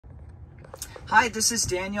Hi, this is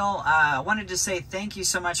Daniel. I wanted to say thank you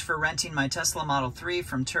so much for renting my Tesla Model 3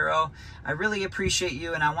 from Turo. I really appreciate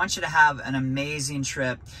you, and I want you to have an amazing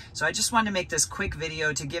trip. So I just wanted to make this quick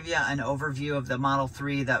video to give you an overview of the Model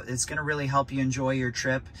 3 that is going to really help you enjoy your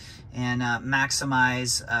trip and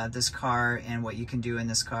maximize this car and what you can do in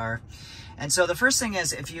this car. And so the first thing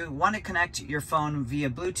is, if you want to connect your phone via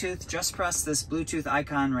Bluetooth, just press this Bluetooth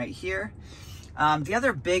icon right here. The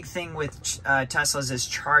other big thing with Teslas is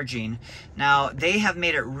charging. Now, they have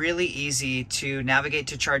made it really easy to navigate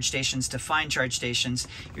to charge stations, to find charge stations.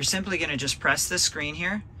 You're simply going to just press the screen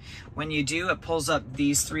here. When you do, it pulls up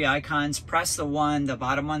these three icons. Press the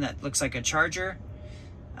bottom one that looks like a charger.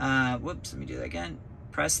 Whoops, let me do that again.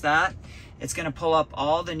 Press that. It's going to pull up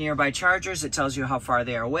all the nearby chargers. It tells you how far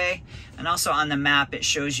they are away. And also on the map, it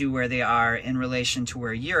shows you where they are in relation to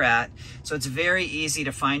where you're at. So it's very easy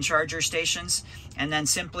to find charger stations. And then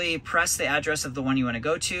simply press the address of the one you want to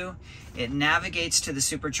go to. It navigates to the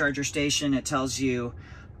supercharger station. It tells you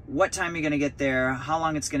what time you're going to get there, how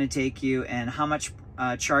long it's going to take you, and how much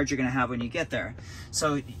charge you're going to have when you get there.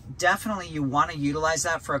 So definitely you want to utilize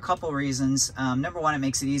that for a couple reasons. Number one, it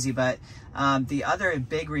makes it easy, but the other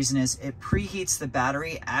big reason is it preheats the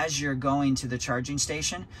battery as you're going to the charging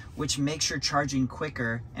station, which makes your charging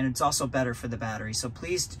quicker, and it's also better for the battery. So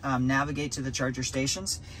please navigate to the charger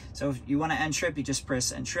stations. So if you want to end trip, you just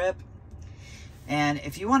press end trip. And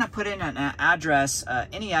if you want to put in an address,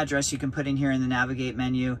 any address you can put in here in the navigate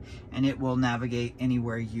menu, and it will navigate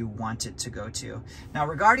anywhere you want it to go to. Now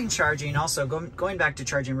regarding charging, also going back to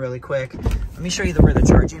charging really quick, let me show you where the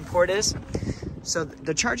charging port is. So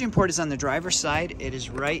the charging port is on the driver's side. It is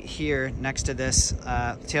right here next to this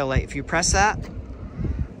tail light. If you press that,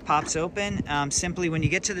 pops open. Simply when you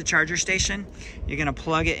get to the charger station, you're going to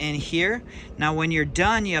plug it in here. Now when you're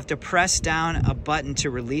done, you have to press down a button to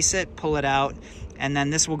release it, pull it out, and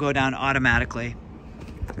then this will go down automatically.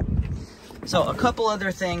 So a couple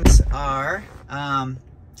other things are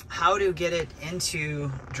how to get it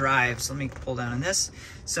into drive. So let me pull down on this.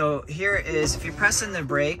 So here is, if you press in the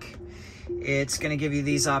brake, it's going to give you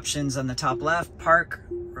these options on the top left: park,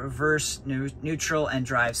 reverse, neutral, and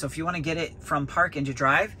drive. So if you want to get it from park into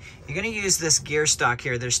drive, you're going to use this gear stock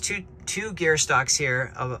here. There's two gear stocks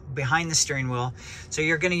here behind the steering wheel. So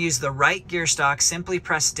you're going to use the right gear stock, simply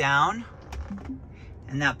press down,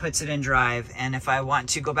 and that puts it in drive. And if I want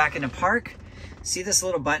to go back into park, see this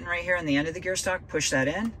little button right here on the end of the gear stock? Push that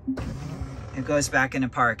in, it goes back into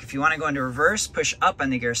park. If you want to go into reverse, push up on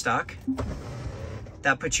the gear stock.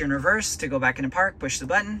 That puts you in reverse. To go back into park, push the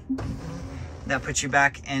button. That puts you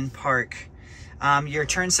back in park. Your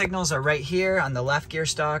turn signals are right here on the left gear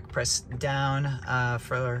stock. Press down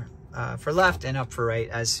for left and up for right,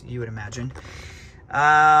 as you would imagine.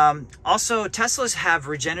 Also, Teslas have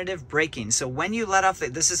regenerative braking. So when you let off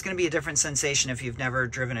this is going to be a different sensation if you've never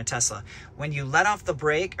driven a Tesla. When you let off the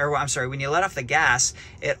brake, or I'm sorry, when you let off the gas,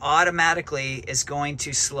 it automatically is going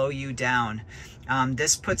to slow you down.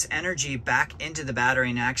 This puts energy back into the battery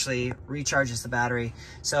and actually recharges the battery.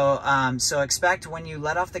 So, so expect when you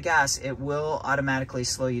let off the gas, it will automatically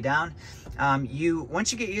slow you down.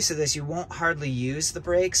 Once you get used to this, you won't hardly use the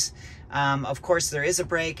brakes. Of course, there is a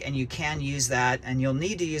brake, and you can use that, and you'll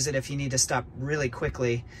need to use it if you need to stop really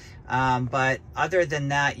quickly. But other than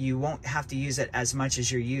that, you won't have to use it as much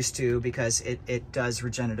as you're used to, because it does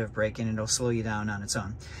regenerative braking, and it'll slow you down on its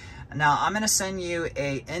own. Now, I'm going to send you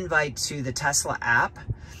an invite to the Tesla app,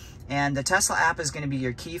 and the Tesla app is going to be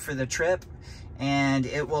your key for the trip, and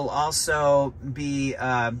it will also be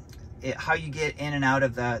how you get in and out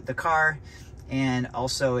of the car, and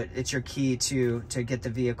also it's your key to get the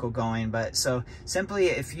vehicle going. But so simply,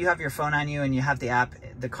 if you have your phone on you and you have the app,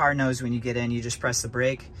 the car knows when you get in. You just press the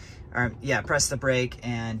brake, press the brake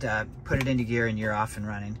and put it into gear, and you're off and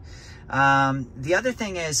running. The other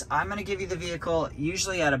thing is, I'm going to give you the vehicle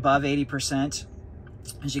usually at above 80%.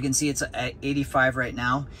 As you can see, it's at 85 right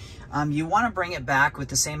now. You want to bring it back with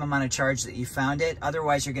the same amount of charge that you found it.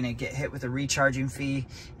 Otherwise, you're going to get hit with a recharging fee,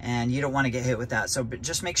 and you don't want to get hit with that. So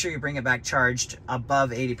just make sure you bring it back charged above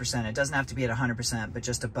 80%. It doesn't have to be at 100%, but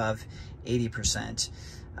just above 80%.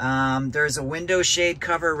 There's a window shade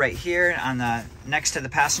cover right here on the next to the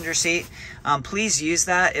passenger seat. Please use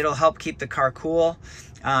that. It'll help keep the car cool.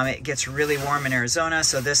 It gets really warm in Arizona,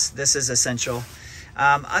 so this is essential.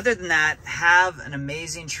 Other than that, have an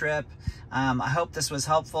amazing trip. I hope this was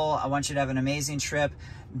helpful. I want you to have an amazing trip.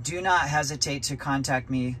 Do not hesitate to contact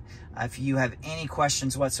me if you have any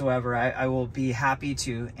questions whatsoever. I will be happy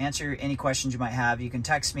to answer any questions you might have. You can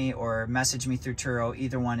text me or message me through Turo.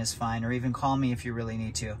 Either one is fine, or even call me if you really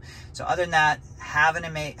need to. So other than that, have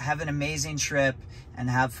an amazing trip and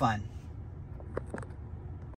have fun.